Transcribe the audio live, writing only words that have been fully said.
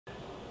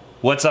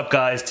What's up,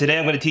 guys? Today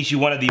I'm going to teach you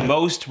one of the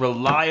most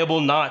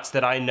reliable knots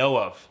that I know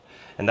of,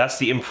 and that's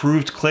the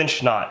Improved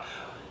Clinch knot.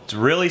 It's a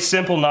really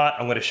simple knot.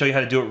 I'm going to show you how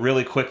to do it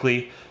really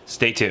quickly.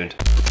 Stay tuned.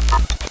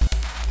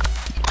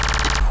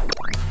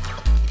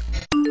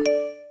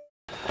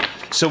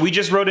 So we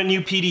just wrote a new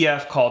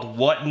PDF called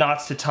What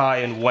Knots to Tie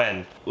and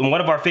When. And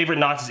one of our favorite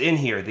knots is in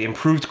here, the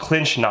Improved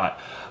Clinch knot.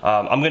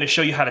 I'm going to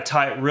show you how to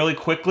tie it really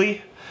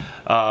quickly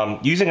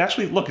using,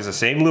 actually, look, it's the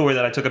same lure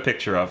that I took a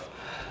picture of.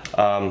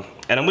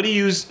 And I'm going to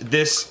use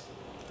this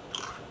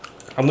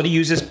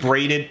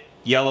braided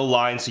yellow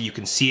line so you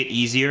can see it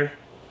easier.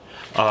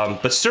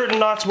 But certain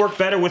knots work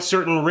better with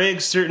certain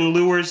rigs, certain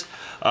lures.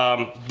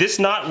 This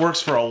knot works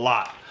for a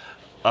lot.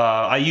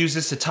 I use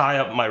this to tie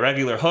up my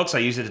regular hooks. I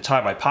use it to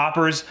tie my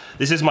poppers.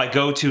 This is my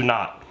go-to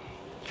knot.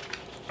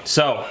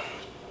 So,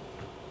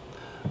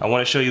 I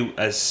want to show you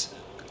as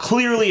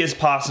clearly as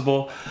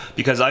possible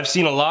because I've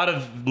seen a lot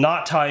of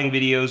knot tying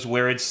videos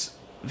where it's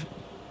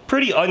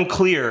pretty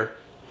unclear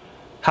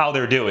how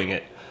they're doing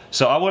it.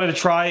 So I wanted to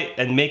try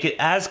and make it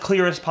as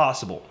clear as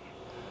possible.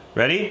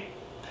 Ready?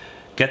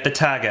 Get the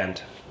tag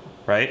end,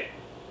 right?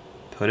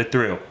 Put it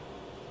through.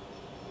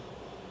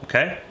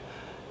 Okay?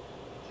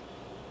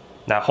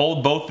 Now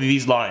hold both of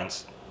these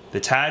lines, the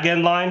tag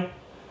end line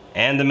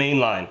and the main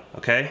line,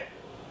 okay?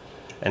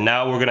 And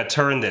now we're gonna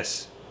turn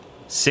this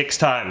 6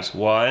 times.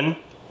 1,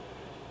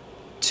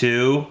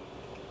 2,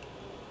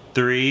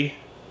 3,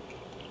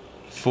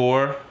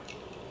 4,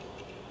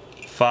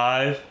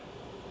 5,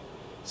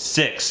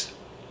 6.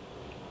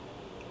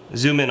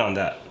 Zoom in on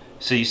that.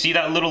 So you see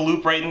that little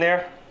loop right in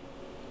there?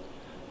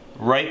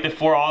 Right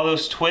before all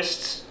those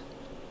twists?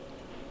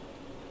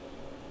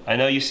 I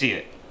know you see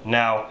it.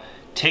 Now,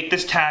 take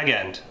this tag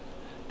end.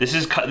 This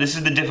is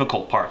the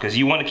difficult part because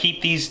you want to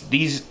keep these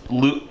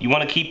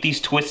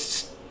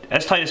twists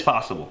as tight as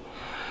possible.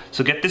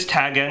 So get this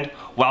tag end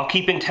while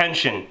keeping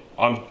tension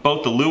on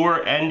both the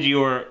lure and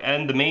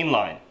the main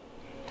line.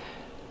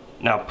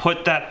 Now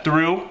put that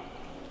through.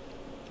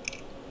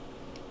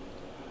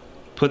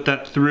 Put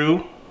that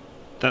through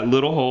that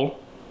little hole.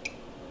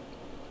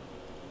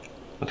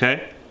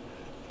 Okay?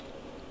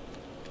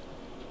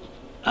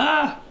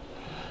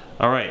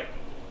 Alright.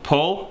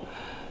 Pull.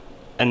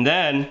 And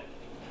then,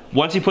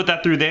 once you put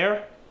that through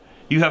there,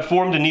 you have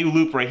formed a new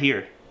loop right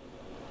here.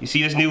 You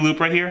see this new loop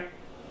right here?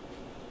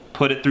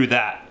 Put it through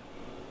that.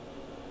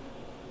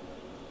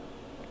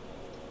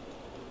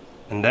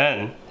 And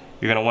then,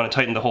 you're going to want to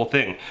tighten the whole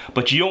thing.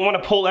 But you don't want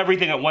to pull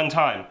everything at one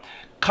time.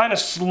 Kind of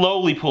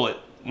slowly pull it.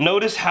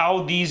 Notice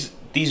how these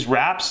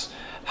wraps,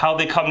 how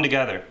they come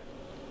together.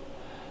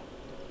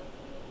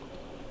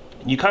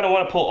 You kind of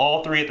want to pull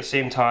all 3 at the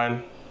same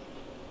time.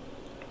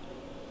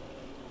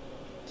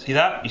 See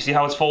that? You see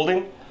how it's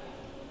folding?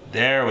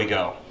 There we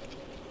go.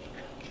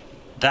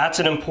 That's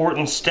an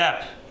important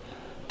step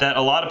that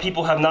a lot of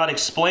people have not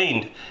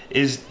explained,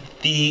 is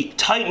the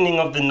tightening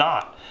of the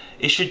knot.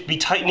 It should be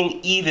tightening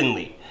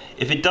evenly.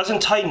 If it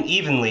doesn't tighten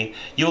evenly,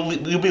 you'll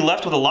be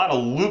left with a lot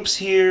of loops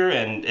here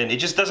and it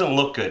just doesn't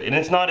look good and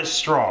it's not as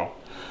strong.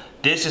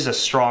 This is a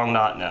strong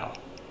knot now.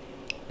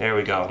 There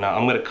we go. Now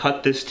I'm going to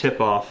cut this tip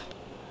off.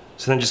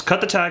 So then just cut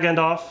the tag end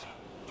off.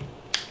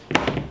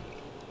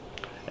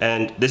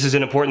 And this is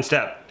an important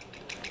step.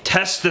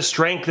 Test the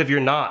strength of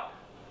your knot.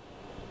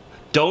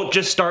 Don't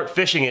just start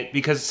fishing it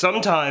because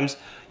sometimes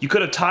you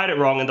could have tied it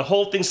wrong and the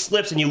whole thing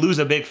slips and you lose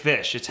a big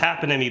fish. It's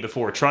happened to me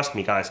before, trust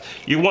me guys.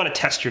 You want to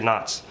test your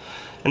knots.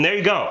 And there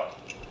you go.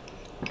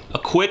 A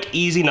quick,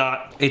 easy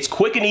knot. It's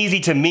quick and easy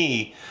to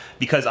me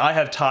because I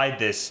have tied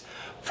this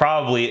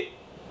probably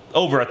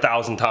over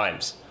 1,000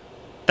 times.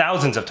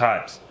 Thousands of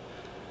times.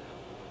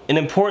 An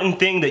important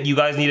thing that you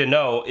guys need to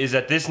know is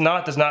that this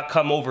knot does not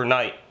come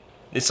overnight.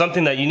 It's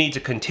something that you need to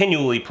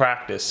continually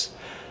practice.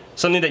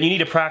 Something that you need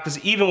to practice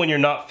even when you're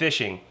not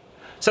fishing.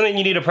 Something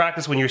you need to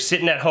practice when you're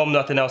sitting at home,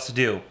 nothing else to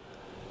do.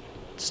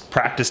 Just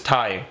practice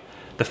tying.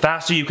 The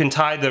faster you can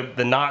tie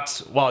the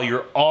knots while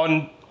you're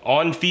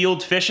on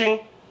field fishing,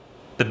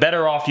 the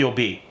better off you'll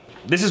be.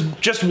 This is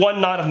just one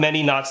knot of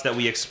many knots that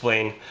we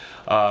explain.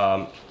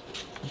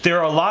 There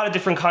are a lot of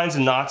different kinds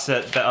of knots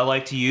that I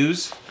like to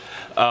use,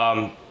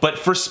 but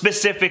for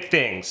specific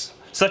things,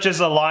 such as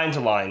a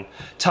line-to-line,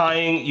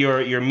 tying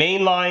your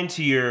main line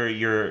to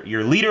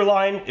your leader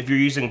line if you're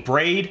using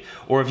braid,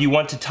 or if you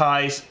want to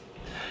tie.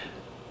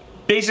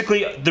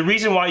 Basically, the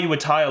reason why you would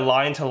tie a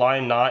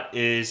line-to-line knot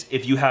is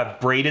if you have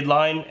braided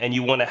line and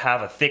you want to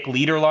have a thick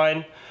leader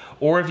line,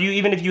 or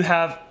even if you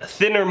have a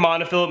thinner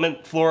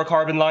monofilament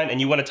fluorocarbon line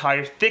and you want to tie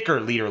a thicker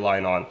leader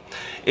line on.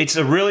 It's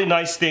a really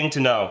nice thing to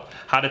know,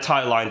 how to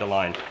tie line to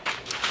line.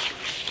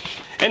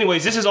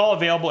 Anyways, this is all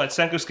available at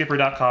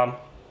senkoskipper.com.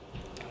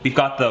 We've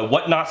got the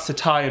what knots to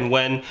tie and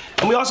when,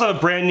 and we also have a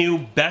brand new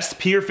best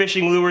pier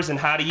fishing lures and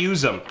how to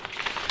use them.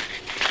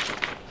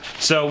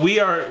 So we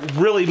are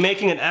really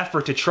making an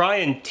effort to try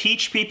and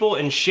teach people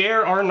and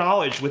share our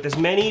knowledge with as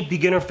many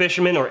beginner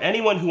fishermen or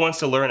anyone who wants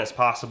to learn as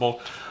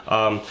possible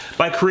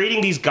by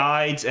creating these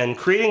guides and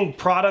creating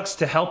products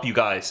to help you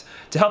guys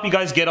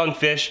get on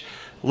fish.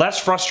 Less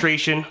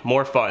frustration,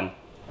 more fun.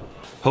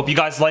 Hope you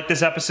guys liked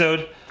this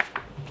episode.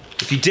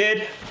 If you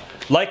did,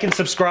 like and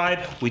subscribe.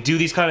 We do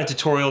these kind of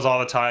tutorials all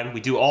the time.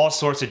 We do all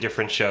sorts of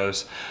different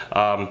shows.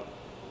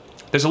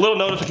 There's a little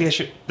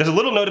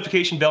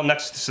notification bell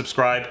next to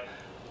subscribe.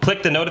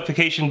 Click the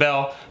notification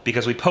bell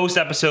because we post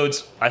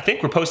episodes. I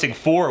think we're posting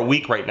 4 a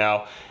week right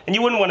now, and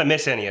you wouldn't want to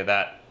miss any of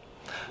that.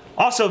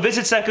 Also,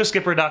 visit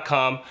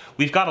senkoskipper.com.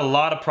 We've got a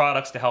lot of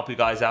products to help you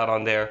guys out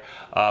on there.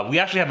 We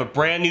actually have a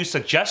brand new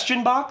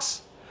suggestion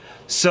box.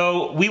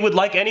 So we would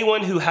like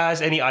anyone who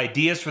has any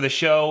ideas for the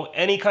show,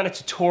 any kind of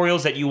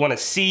tutorials that you want to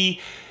see.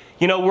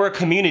 You know, we're a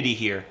community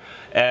here,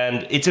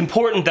 and it's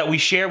important that we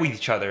share with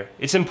each other.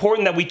 It's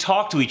important that we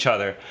talk to each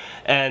other.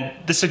 And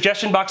the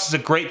suggestion box is a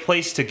great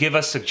place to give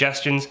us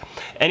suggestions.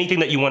 Anything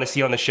that you want to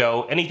see on the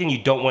show, anything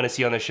you don't want to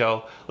see on the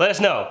show, let us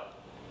know.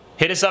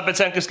 Hit us up at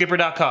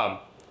senkoskipper.com.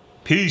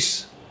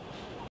 Peace.